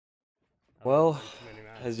Well,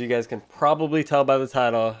 as you guys can probably tell by the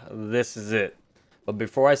title, this is it. But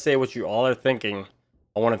before I say what you all are thinking,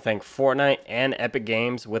 I want to thank Fortnite and Epic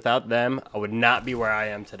Games. Without them, I would not be where I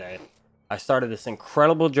am today. I started this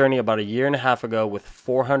incredible journey about a year and a half ago with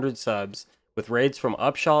 400 subs. With raids from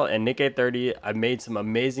Upshaw and Nick830, I've made some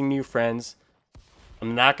amazing new friends.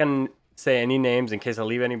 I'm not going to say any names in case I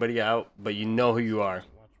leave anybody out, but you know who you are.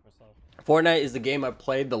 Fortnite is the game I've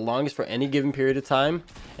played the longest for any given period of time,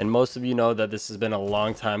 and most of you know that this has been a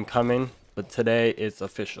long time coming, but today it's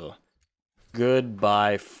official.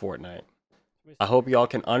 Goodbye, Fortnite. I hope y'all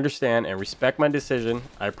can understand and respect my decision.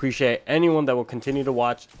 I appreciate anyone that will continue to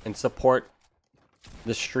watch and support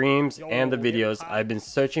the streams and the videos. I've been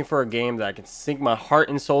searching for a game that I can sink my heart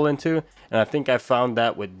and soul into, and I think I found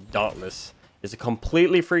that with Dauntless. It's a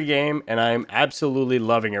completely free game, and I'm absolutely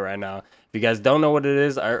loving it right now. If you guys don't know what it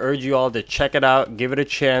is, I urge you all to check it out, give it a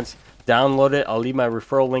chance, download it. I'll leave my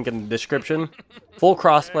referral link in the description. Full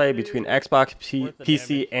crossplay between Xbox,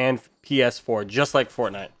 PC, and PS4, just like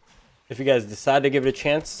Fortnite. If you guys decide to give it a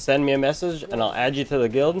chance, send me a message, and I'll add you to the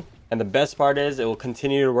guild. And the best part is, it will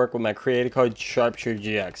continue to work with my creator code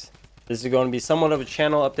SharpShooterGX. This is going to be somewhat of a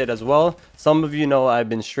channel update as well. Some of you know I've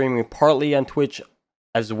been streaming partly on Twitch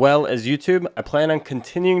as well as YouTube. I plan on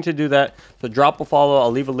continuing to do that, so drop a follow.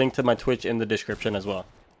 I'll leave a link to my Twitch in the description as well.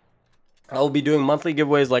 I will be doing monthly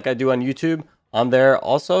giveaways like I do on YouTube on there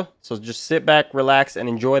also, so just sit back, relax, and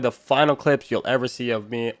enjoy the final clips you'll ever see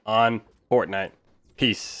of me on Fortnite.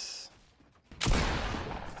 Peace.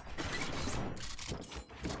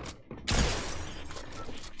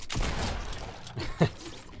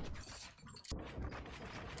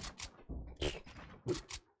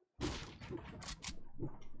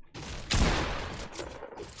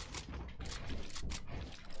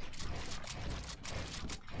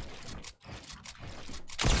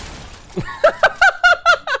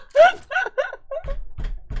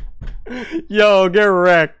 Yo, get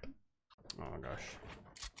wrecked. Oh my gosh.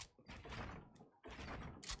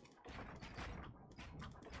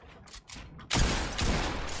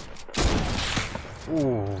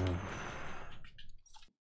 Ooh.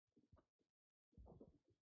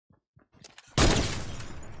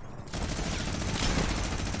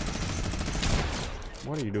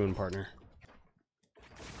 What are you doing, partner?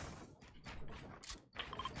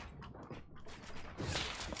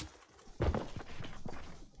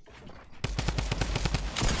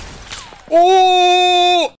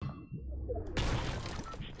 Oh!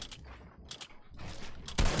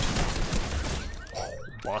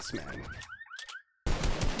 Boss man.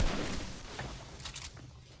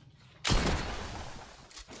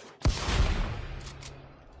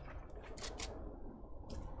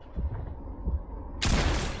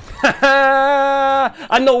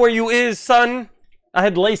 I know where you is, son. I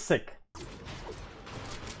had LASIK.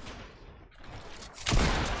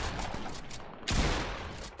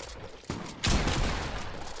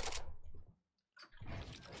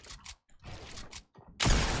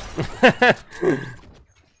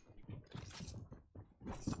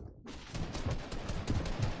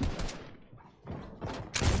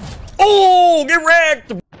 Oh, get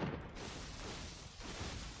wrecked!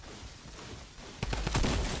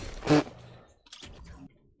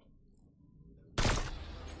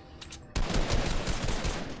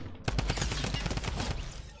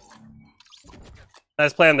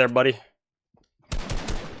 Nice plan there, buddy.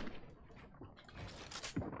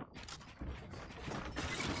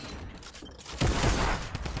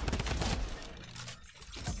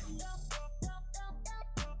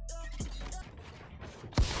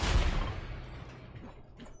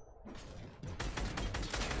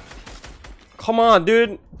 Come on,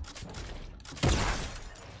 dude.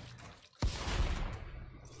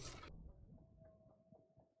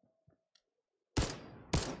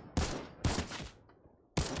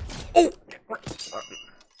 Oh!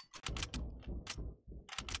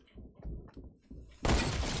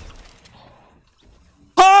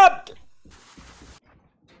 Pop!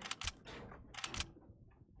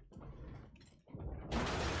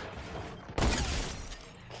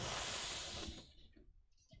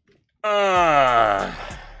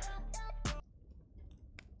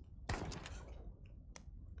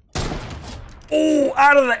 Oh,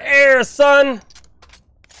 out of the air, son!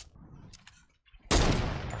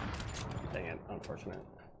 Dang it, unfortunate.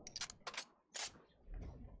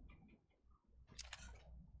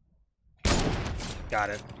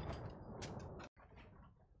 Got it.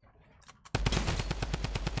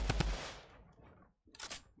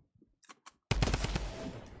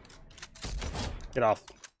 Get off.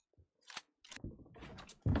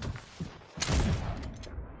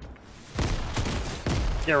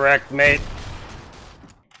 Get wrecked, mate.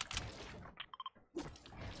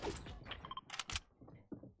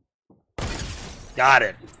 Got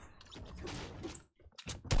it.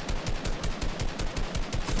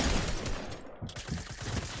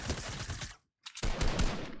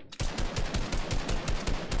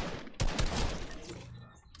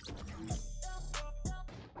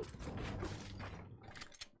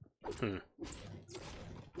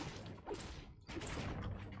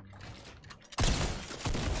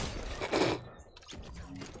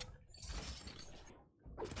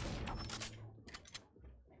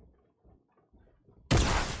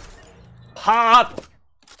 Pop!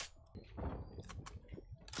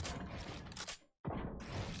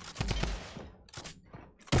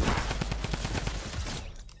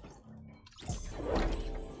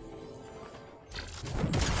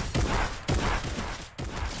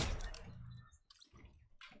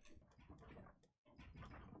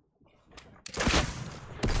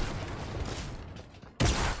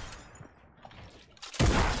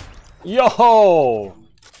 Yo!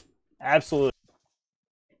 Absolutely.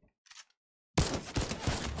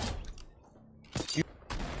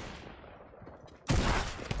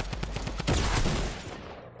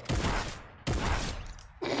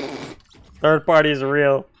 Third party is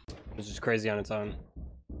real. It's just crazy on its own.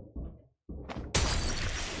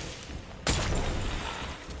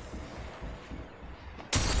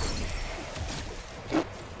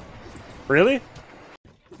 Really?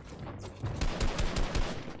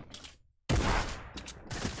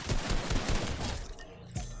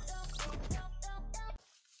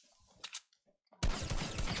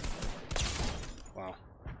 Wow.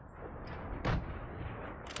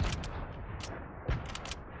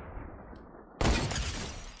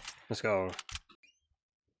 Let's go.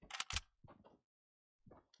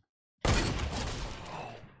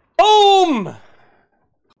 Boom!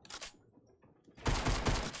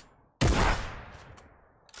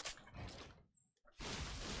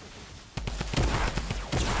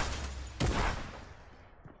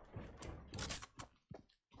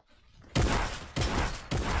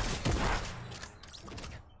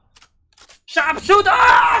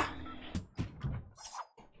 SharpShooter!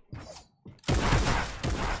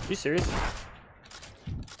 You serious?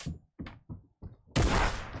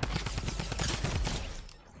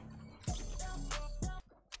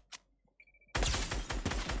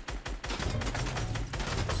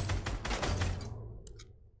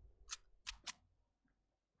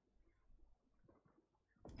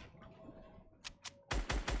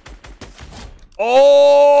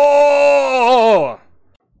 Oh!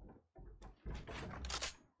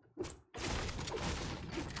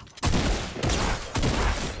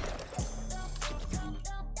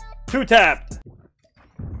 Two tapped.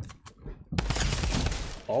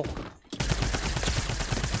 Oh.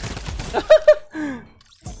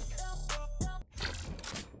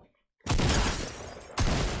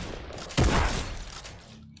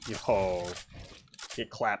 Yo. Get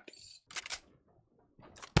clapped.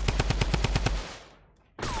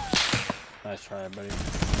 Nice try, buddy.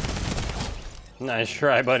 Nice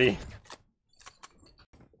try, buddy.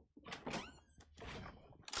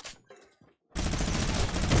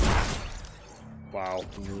 Wow,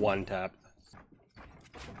 one tap.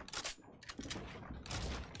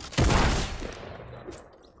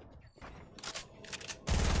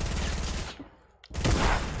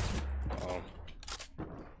 Oh.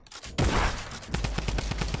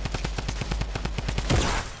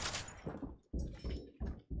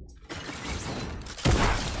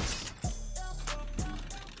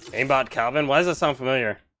 Aimbot Calvin? Why does that sound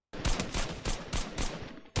familiar?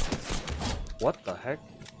 What the heck?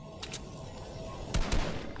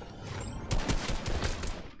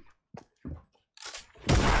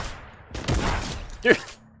 Dude,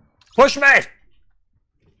 push me!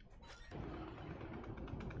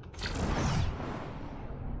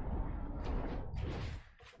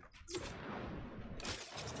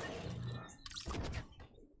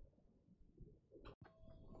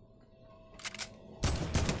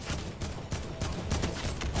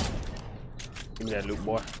 Give me that loot,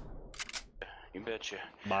 boy. You betcha.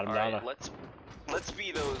 Bottom All dollar. right, let's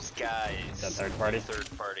be those guys. That third party? Third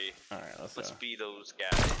party. Alright, Let's be those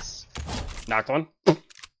guys. Knocked one.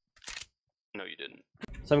 No, you didn't.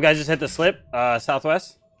 Some guys just hit the slip.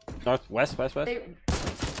 Southwest. Northwest, west.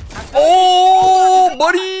 Oh,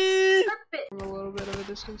 buddy! From a little bit of a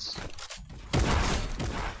distance.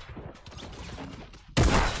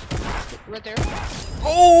 Right there.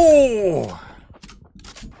 Oh!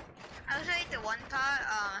 I was like the one part,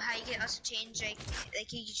 how you can also change like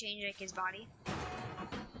he can change like his body.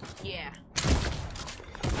 Yeah.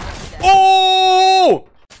 Oh!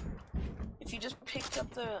 If you just picked up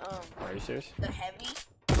the Are you serious? the heavy,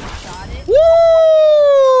 shot it. Woo!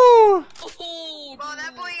 Oh, Well,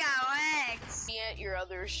 that boy got legs. Yeah,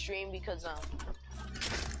 stream because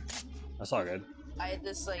That's all good. I had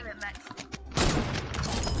this like. Give it back.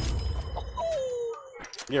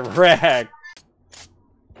 Get wrecked.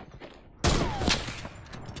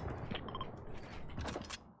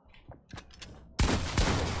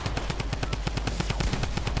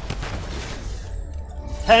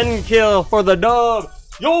 Ten kill for the dub.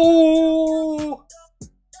 Yo.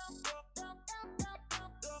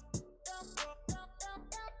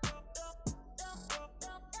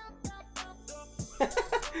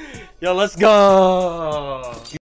 Yo, let's go.